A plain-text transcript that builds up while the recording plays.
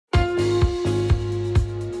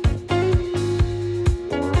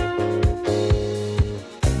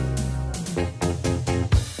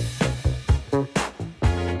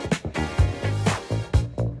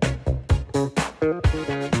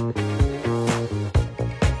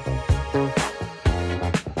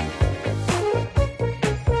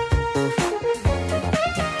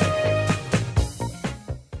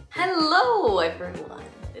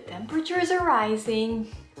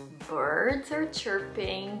rising, birds are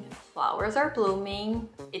chirping, flowers are blooming.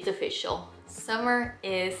 It's official. Summer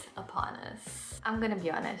is upon us. I'm gonna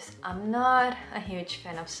be honest, I'm not a huge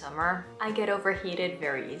fan of summer. I get overheated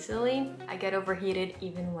very easily. I get overheated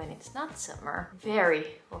even when it's not summer. Very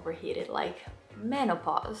overheated, like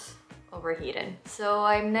menopause overheated. So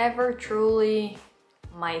I'm never truly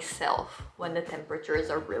myself when the temperatures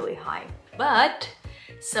are really high. But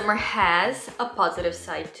summer has a positive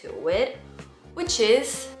side to it, which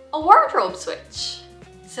is a wardrobe switch.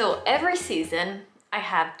 So every season I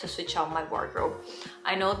have to switch out my wardrobe.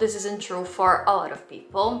 I know this isn't true for a lot of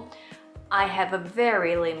people. I have a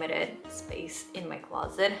very limited space in my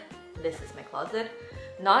closet. This is my closet.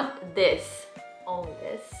 Not this, only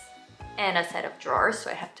this. And a set of drawers, so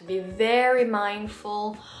I have to be very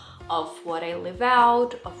mindful of what I leave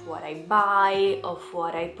out, of what I buy, of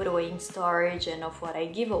what I put away in storage, and of what I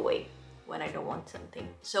give away when I don't want something.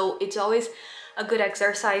 So it's always a good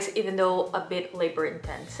exercise, even though a bit labor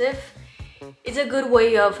intensive. It's a good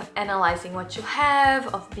way of analyzing what you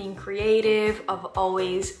have, of being creative, of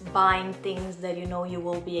always buying things that you know you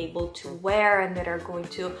will be able to wear and that are going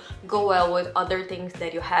to go well with other things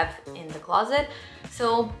that you have in the closet.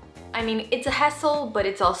 So, I mean, it's a hassle, but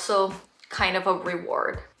it's also kind of a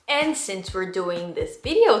reward. And since we're doing this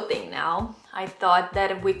video thing now, I thought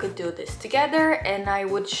that we could do this together and I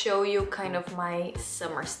would show you kind of my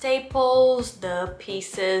summer staples, the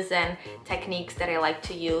pieces and techniques that I like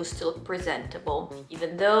to use to look presentable.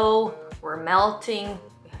 Even though we're melting,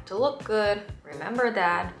 we have to look good, remember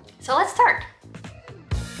that. So let's start.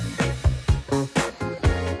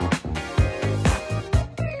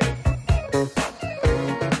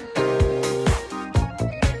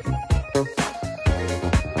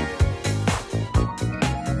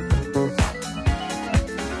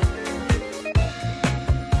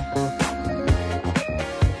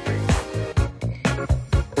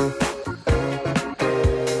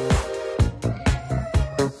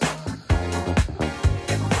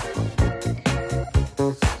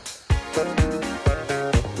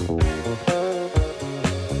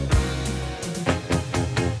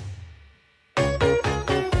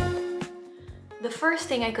 The first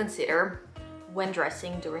thing I consider when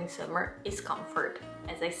dressing during summer is comfort.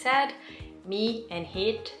 As I said, me and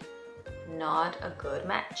heat, not a good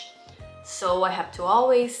match. So I have to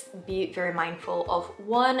always be very mindful of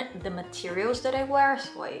one, the materials that I wear.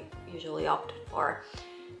 So I usually opt for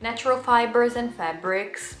natural fibers and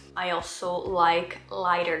fabrics. I also like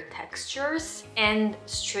lighter textures and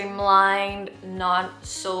streamlined, not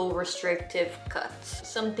so restrictive cuts.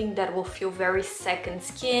 Something that will feel very second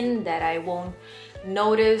skin, that I won't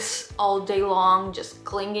notice all day long just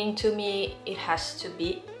clinging to me. It has to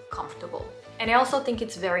be comfortable. And I also think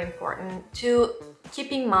it's very important to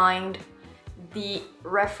keep in mind the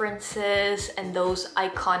references and those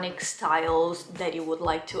iconic styles that you would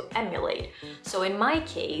like to emulate. So in my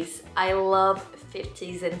case, I love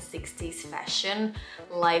 50s and 60s fashion,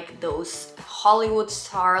 like those Hollywood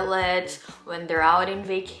starlets when they're out in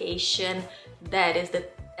vacation. That is the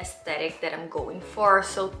aesthetic that I'm going for.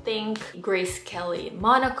 So think Grace Kelly in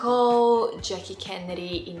Monaco, Jackie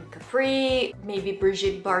Kennedy in Capri, maybe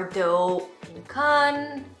Brigitte Bardot in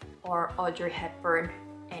Cannes, or Audrey Hepburn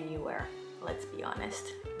anywhere. Let's be honest,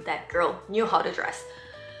 that girl knew how to dress.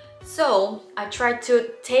 So I tried to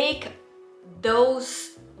take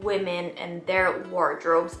those women and their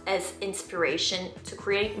wardrobes as inspiration to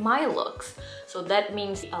create my looks. So that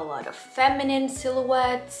means a lot of feminine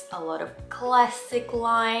silhouettes, a lot of classic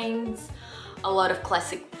lines, a lot of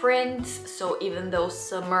classic prints. So even though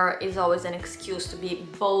summer is always an excuse to be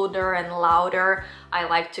bolder and louder, I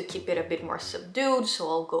like to keep it a bit more subdued. So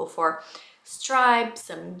I'll go for stripes,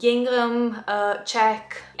 some gingham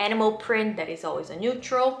check, animal print that is always a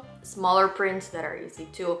neutral, smaller prints that are easy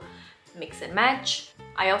to mix and match.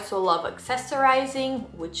 I also love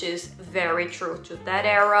accessorizing, which is very true to that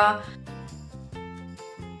era.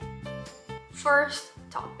 First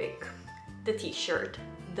topic, the t-shirt,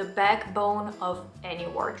 the backbone of any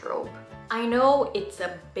wardrobe. I know it's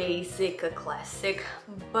a basic, a classic,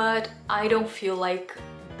 but I don't feel like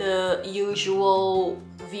the usual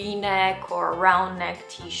V-neck or round neck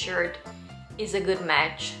t-shirt is a good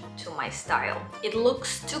match to my style. It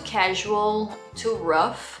looks too casual, too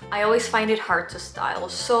rough. I always find it hard to style.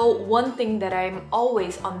 So one thing that I'm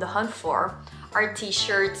always on the hunt for are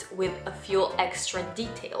t-shirts with a few extra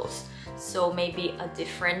details. So maybe a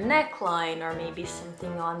different neckline, or maybe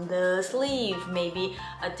something on the sleeve, maybe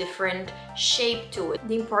a different shape to it.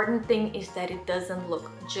 The important thing is that it doesn't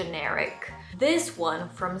look generic. This one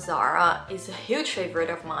from Zara is a huge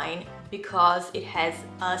favorite of mine. because it has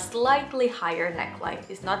a slightly higher neckline.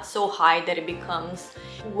 It's not so high that it becomes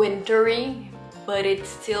wintry, but it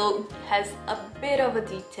still has a bit of a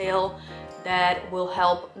detail that will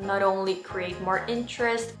help not only create more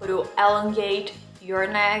interest, but it will elongate your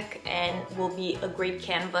neck and will be a great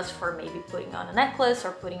canvas for maybe putting on a necklace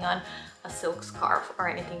or putting on a silk scarf or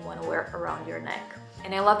anything you want to wear around your neck.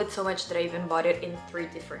 And I love it so much that I even bought it in 3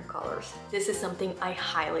 different colors. This is something I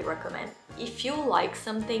highly recommend. If you like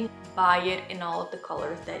something, buy it in all of the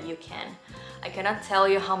colors that you can. I cannot tell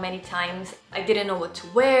you how many times I didn't know what to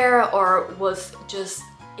wear or was just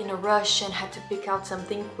in a rush and had to pick out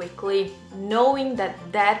something quickly. Knowing that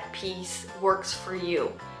that piece works for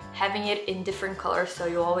you, having it in different colors so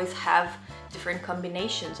you always have different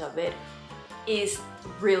combinations of it, is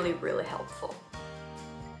really, really helpful.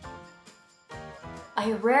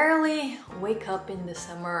 I rarely wake up in the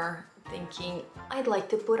summer thinking I'd like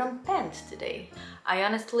to put on pants today. I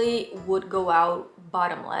honestly would go out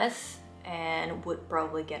bottomless and would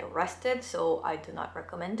probably get arrested, so I do not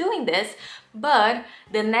recommend doing this. But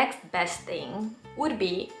the next best thing would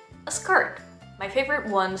be a skirt. My favorite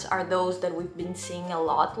ones are those that we've been seeing a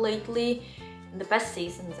lot lately. In the past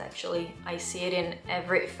seasons, actually. I see it in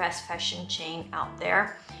every fast fashion chain out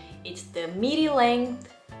there. It's the midi length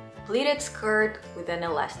pleated skirt with an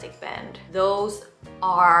elastic band. Those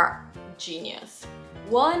are genius.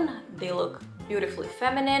 One, they look beautifully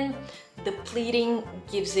feminine. The pleating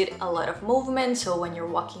gives it a lot of movement, so when you're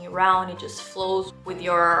walking around, it just flows with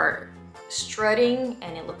your strutting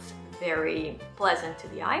and it looks very pleasant to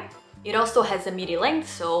the eye. It also has a midi length,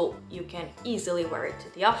 so you can easily wear it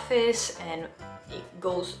to the office, and it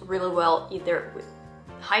goes really well either with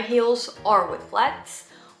high heels or with flats,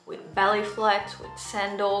 with belly flats, with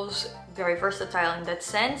sandals. Very versatile in that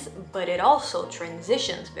sense, but it also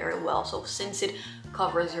transitions very well. So since it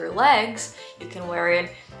covers your legs, you can wear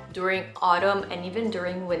it during autumn and even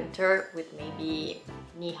during winter with maybe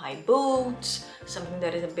knee-high boots, something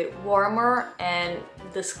that is a bit warmer, and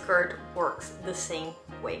the skirt works the same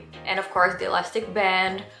way. And of course, the elastic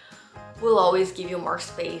band will always give you more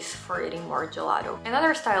space for eating more gelato.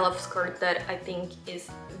 Another style of skirt that I think is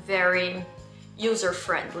very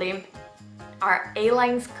user-friendly are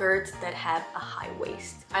A-line skirts that have a high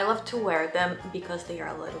waist. I love to wear them because they are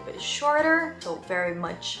a little bit shorter, so very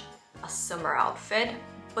much a summer outfit,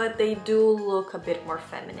 but they do look a bit more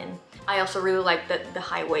feminine. I also really like that the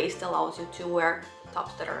high waist allows you to wear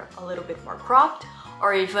tops that are a little bit more cropped,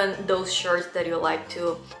 or even those shirts that you like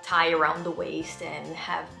to tie around the waist and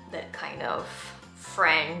have that kind of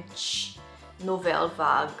French nouvelle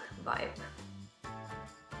vague vibe.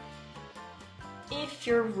 If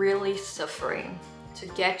you're really suffering to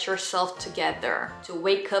get yourself together, to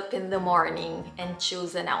wake up in the morning and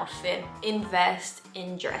choose an outfit, invest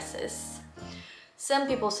in dresses. Some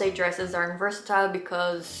people say dresses aren't versatile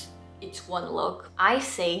because it's one look. I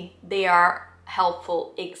say they are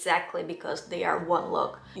helpful exactly because they are one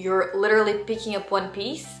look. You're literally picking up one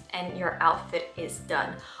piece and your outfit is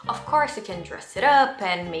done. Of course, you can dress it up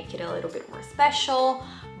and make it a little bit more special,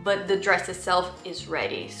 but the dress itself is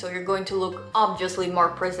ready. So you're going to look obviously more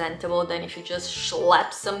presentable than if you just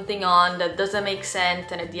slap something on that doesn't make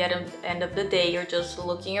sense, and at the end of the day, you're just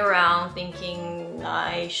looking around thinking,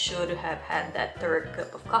 I should have had that 3rd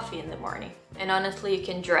cup of coffee in the morning. And honestly, you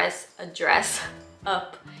can dress a dress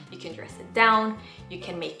up, you can dress it down, you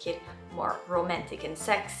can make it more romantic and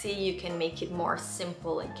sexy, you can make it more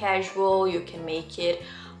simple and casual, you can make it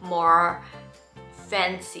more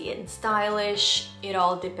fancy and stylish. It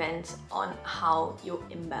all depends on how you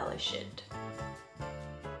embellish it.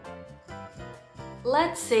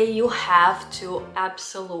 Let's say you have to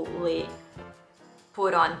absolutely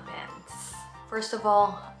put on pants. First of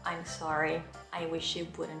all, I'm sorry. I wish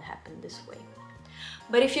it wouldn't happen this way.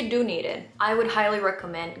 But if you do need it, I would highly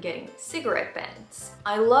recommend getting cigarette pants.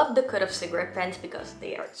 I love the cut of cigarette pants because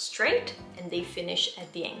they are straight and they finish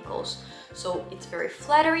at the ankles. So it's very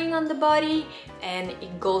flattering on the body and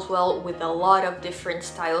it goes well with a lot of different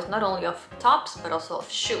styles, not only of tops, but also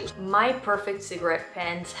of shoes. My perfect cigarette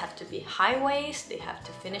pants have to be high waist, they have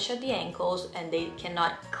to finish at the ankles, and they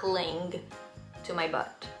cannot cling to my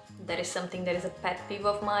butt. That is something that is a pet peeve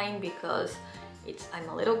of mine because I'm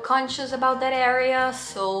a little conscious about that area,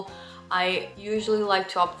 so I usually like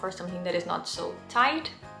to opt for something that is not so tight.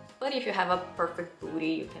 But if you have a perfect booty,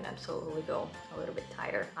 you can absolutely go a little bit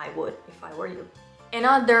tighter. I would if I were you.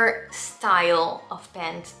 Another style of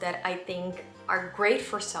pants that I think are great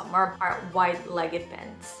for summer are wide-legged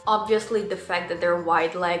pants. Obviously, the fact that they're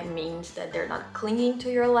wide leg means that they're not clinging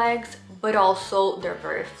to your legs, but also they're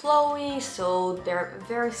very flowy, so they're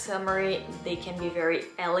very summery. They can be very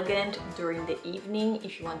elegant during the evening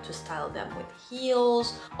if you want to style them with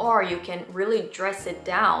heels, or you can really dress it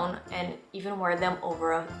down and even wear them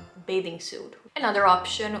over a bathing suit. Another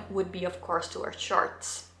option would be, of course, to wear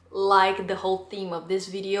shorts. Like the whole theme of this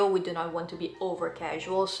video, we do not want to be over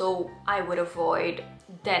casual, so I would avoid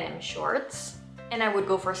denim shorts, and I would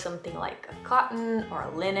go for something like a cotton or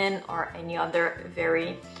a linen or any other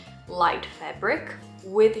very light fabric.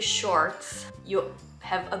 With shorts, you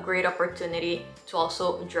have a great opportunity to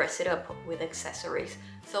also dress it up with accessories,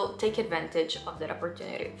 so take advantage of that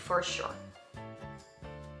opportunity for sure.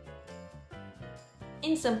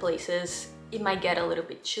 In some places, it might get a little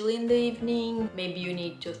bit chilly in the evening. Maybe you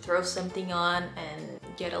need to throw something on and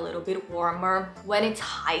get a little bit warmer. When it's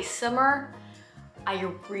high summer,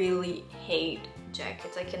 I really hate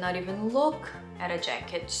jackets. I cannot even look at a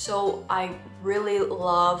jacket. So I really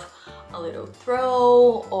love a little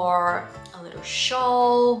throw or a little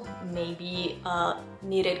shawl, maybe a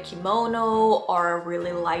knitted kimono or a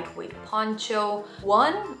really lightweight poncho.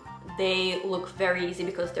 They look very easy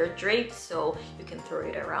because they're draped, so you can throw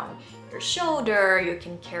it around your shoulder, you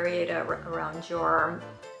can carry it around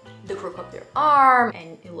the crook of your arm,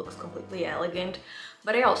 and it looks completely elegant.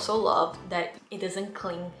 But I also love that it doesn't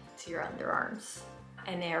cling to your underarms,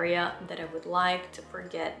 an area that I would like to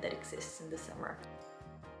forget that exists in the summer.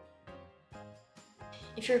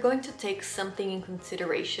 If you're going to take something in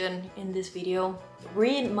consideration in this video,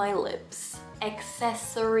 read my lips.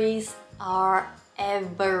 Accessories are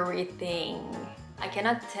everything. I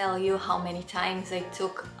cannot tell you how many times I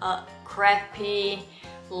took a crappy,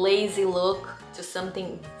 lazy look to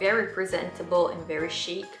something very presentable and very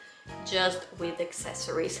chic just with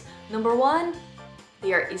accessories. Number one,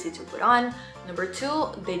 they are easy to put on. Number two,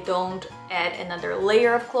 they don't add another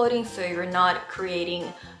layer of clothing, so you're not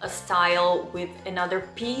creating a style with another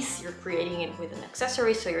piece, you're creating it with an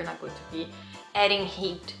accessory, so you're not going to be adding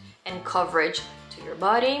heat and coverage to your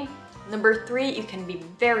body. Number three, you can be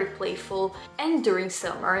very playful, and during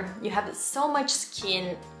summer you have so much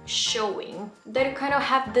skin showing that you kind of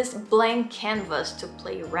have this blank canvas to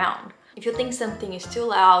play around. If you think something is too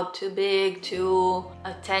loud, too big, too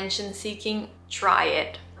attention-seeking, try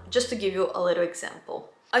it. Just to give you a little example.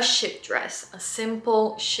 A shift dress. A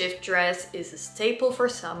simple shift dress is a staple for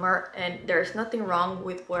summer, and there's nothing wrong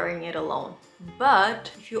with wearing it alone.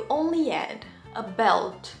 But if you only add a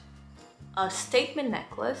belt, a statement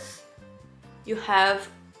necklace, you have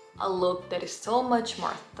a look that is so much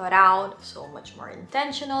more thought out, so much more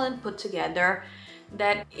intentional and put together,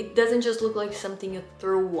 that it doesn't just look like something you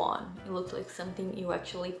threw on, it looks like something you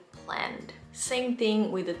actually planned. Same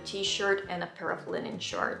thing with a t-shirt and a pair of linen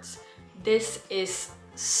shorts. This is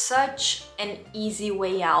such an easy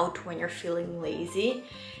way out when you're feeling lazy,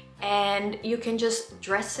 and you can just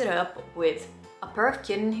dress it up with a pair of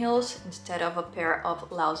kitten heels instead of a pair of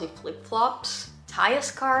lousy flip-flops. Tie a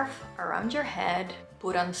scarf around your head,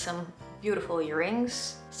 put on some beautiful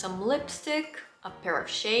earrings, some lipstick, a pair of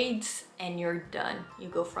shades, and you're done. You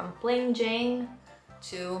go from plain Jane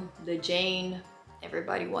to the Jane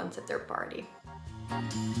everybody wants at their party.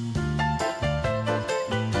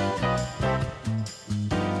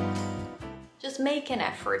 Just make an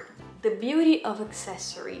effort. The beauty of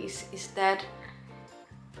accessories is that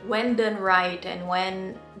when done right and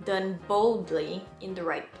when done boldly in the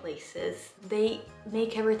right places, they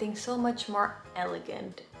make everything so much more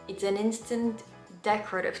elegant. It's an instant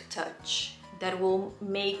decorative touch that will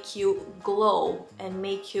make you glow and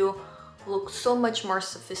make you look so much more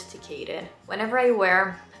sophisticated. Whenever I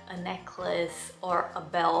wear a necklace or a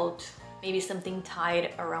belt, maybe something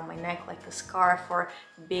tied around my neck like a scarf or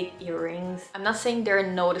big earrings, I'm not saying they're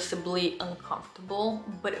noticeably uncomfortable,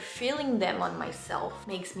 but feeling them on myself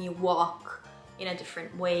makes me walk in a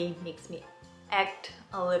different way, makes me act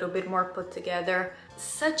a little bit more put together.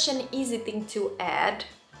 Such an easy thing to add.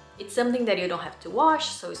 It's something that you don't have to wash,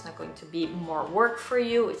 so it's not going to be more work for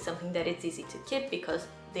you. It's something that it's easy to keep because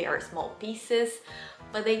they are small pieces,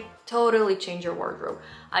 but they totally change your wardrobe.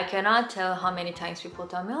 I cannot tell how many times people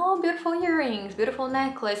tell me, oh, beautiful earrings, beautiful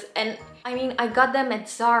necklace. And I mean, I got them at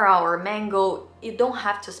Zara or Mango. You don't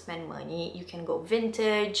have to spend money. You can go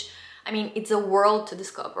vintage. I mean, it's a world to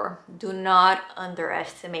discover. Do not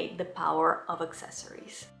underestimate the power of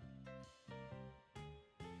accessories.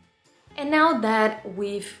 And now that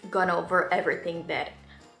we've gone over everything that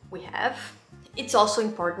we have, it's also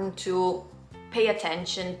important to pay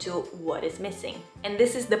attention to what is missing. And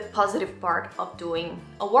this is the positive part of doing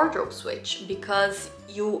a wardrobe switch, because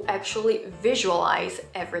you actually visualize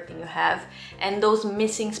everything you have and those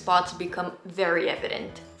missing spots become very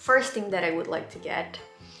evident. First thing that I would like to get,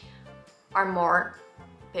 are more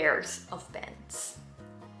pairs of pants,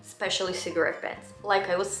 especially cigarette pants. Like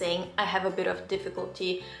I was saying, I have a bit of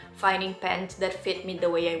difficulty finding pants that fit me the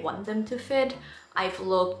way I want them to fit. I've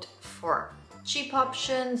looked for cheap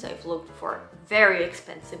options, I've looked for very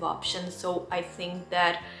expensive options, so I think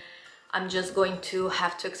that I'm just going to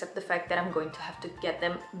have to accept the fact that I'm going to have to get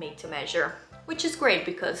them made to measure, which is great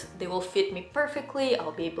because they will fit me perfectly,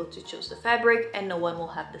 I'll be able to choose the fabric, and no one will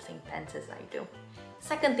have the same pants as I do.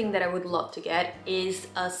 Second thing that I would love to get is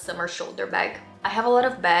a summer shoulder bag. I have a lot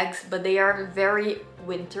of bags, but they are very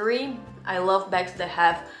wintry. I love bags that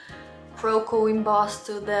have croco embossed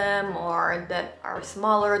to them or that are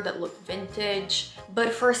smaller, that look vintage.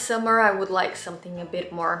 But for summer, I would like something a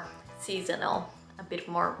bit more seasonal, a bit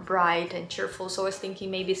more bright and cheerful. So I was thinking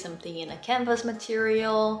maybe something in a canvas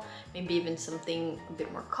material, maybe even something a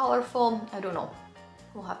bit more colorful. I don't know.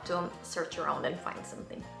 We'll have to search around and find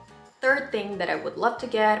something. Third thing that I would love to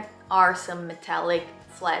get are some metallic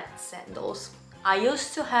flat sandals. I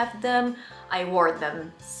used to have them. I wore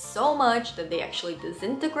them so much that they actually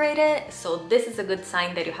disintegrated. So this is a good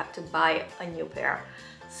sign that you have to buy a new pair.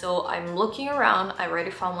 So I'm looking around. I already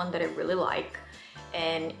found one that I really like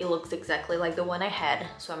and it looks exactly like the one I had.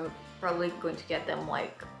 So I'm probably going to get them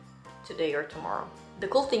like today or tomorrow. The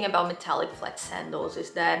cool thing about metallic flat sandals is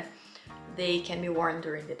that they can be worn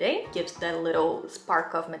during the day, gives that little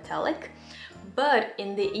spark of metallic. But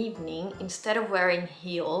in the evening, instead of wearing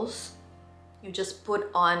heels, you just put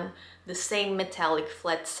on the same metallic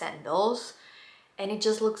flat sandals and it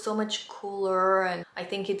just looks so much cooler. And I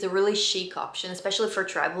think it's a really chic option, especially for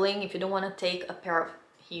traveling. If you don't want to take a pair of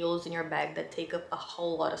heels in your bag that take up a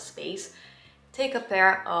whole lot of space, take a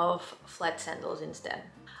pair of flat sandals instead.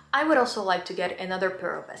 I would also like to get another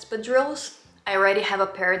pair of espadrilles. I already have a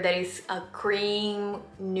pair that is a cream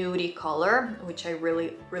nudie color, which I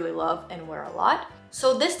really love and wear a lot.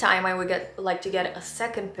 So this time I would like to get a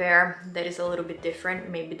second pair that is a little bit different,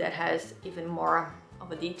 maybe that has even more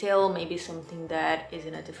of a detail, maybe something that is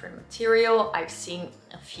in a different material. I've seen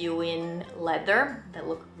a few in leather that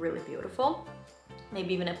look really beautiful.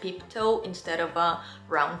 Maybe even a peep toe instead of a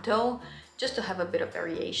round toe, just to have a bit of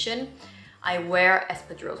variation. I wear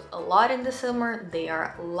espadrilles a lot in the summer. They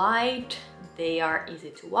are light, they are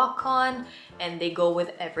easy to walk on, and they go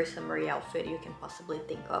with every summery outfit you can possibly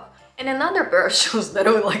think of. And another pair of shoes that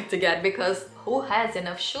I would like to get, because who has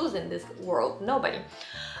enough shoes in this world? Nobody.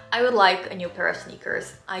 I would like a new pair of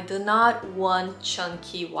sneakers. I do not want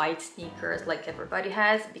chunky white sneakers like everybody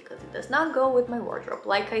has, because it does not go with my wardrobe.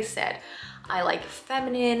 Like I said, I like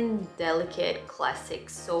feminine, delicate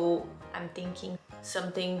classics, so I'm thinking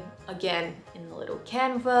something again in a little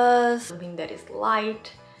canvas, something that is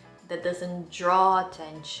light, that doesn't draw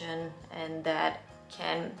attention, and that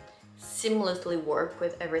can seamlessly work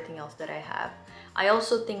with everything else that I have. I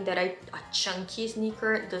also think that a chunky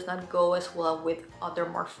sneaker does not go as well with other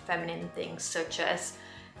more feminine things such as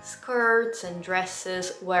skirts and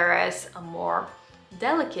dresses, whereas a more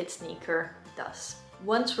delicate sneaker does.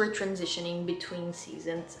 Once we're transitioning between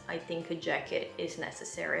seasons, I think a jacket is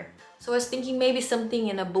necessary. So I was thinking maybe something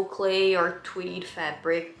in a boucle or tweed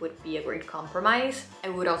fabric would be a great compromise. I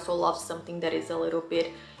would also love something that is a little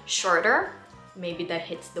bit shorter, maybe that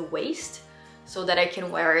hits the waist, so that I can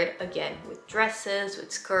wear it again with dresses,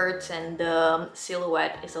 with skirts, and the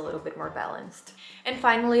silhouette is a little bit more balanced. And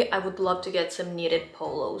finally, I would love to get some knitted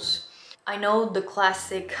polos. I know the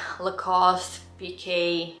classic Lacoste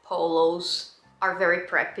piqué polos are very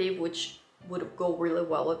preppy, which would go really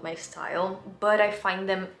well with my style, but I find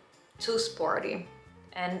them too sporty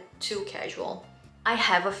and too casual. I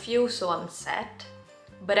have a few, so I'm set,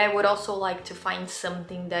 but I would also like to find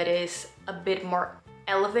something that is a bit more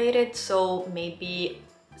elevated, so maybe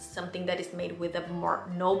something that is made with a more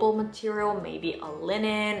noble material, maybe a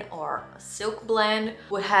linen or a silk blend,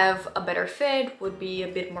 would have a better fit, would be a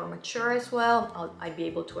bit more mature as well. I'd be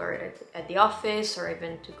able to wear it at the office or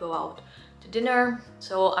even to go out to dinner,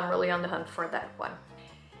 so I'm really on the hunt for that one.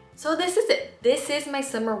 So this is it. This is my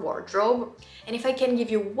summer wardrobe, and if I can give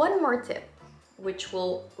you one more tip, which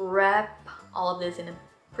will wrap all of this in a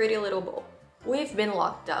pretty little bow. We've been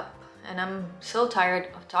locked up, and I'm so tired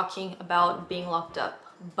of talking about being locked up,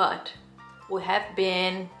 but we have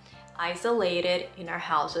been isolated in our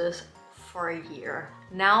houses for a year.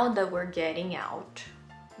 Now that we're getting out,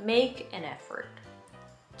 make an effort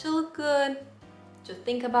to look good, to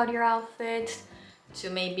think about your outfits, to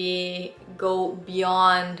maybe go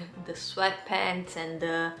beyond the sweatpants and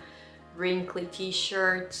the wrinkly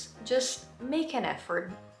t-shirts. Just make an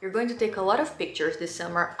effort. You're going to take a lot of pictures this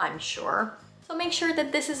summer, I'm sure. So make sure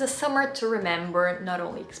that this is a summer to remember, not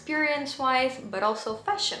only experience-wise, but also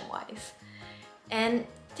fashion-wise. And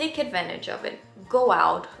take advantage of it. Go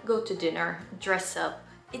out, go to dinner, dress up.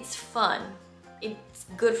 It's fun. It's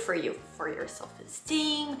good for you, for your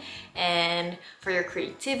self-esteem and for your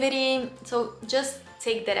creativity. So just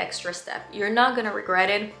take that extra step. You're not gonna regret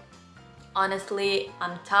it. Honestly,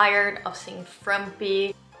 I'm tired of seeing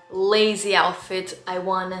frumpy, lazy outfits. I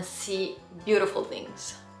wanna see beautiful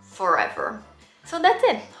things forever. So that's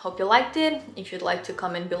it. Hope you liked it. If you'd like to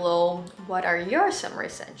comment below, what are your summer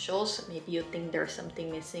essentials? Maybe you think there's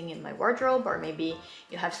something missing in my wardrobe, or maybe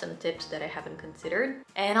you have some tips that I haven't considered.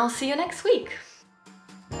 And I'll see you next week.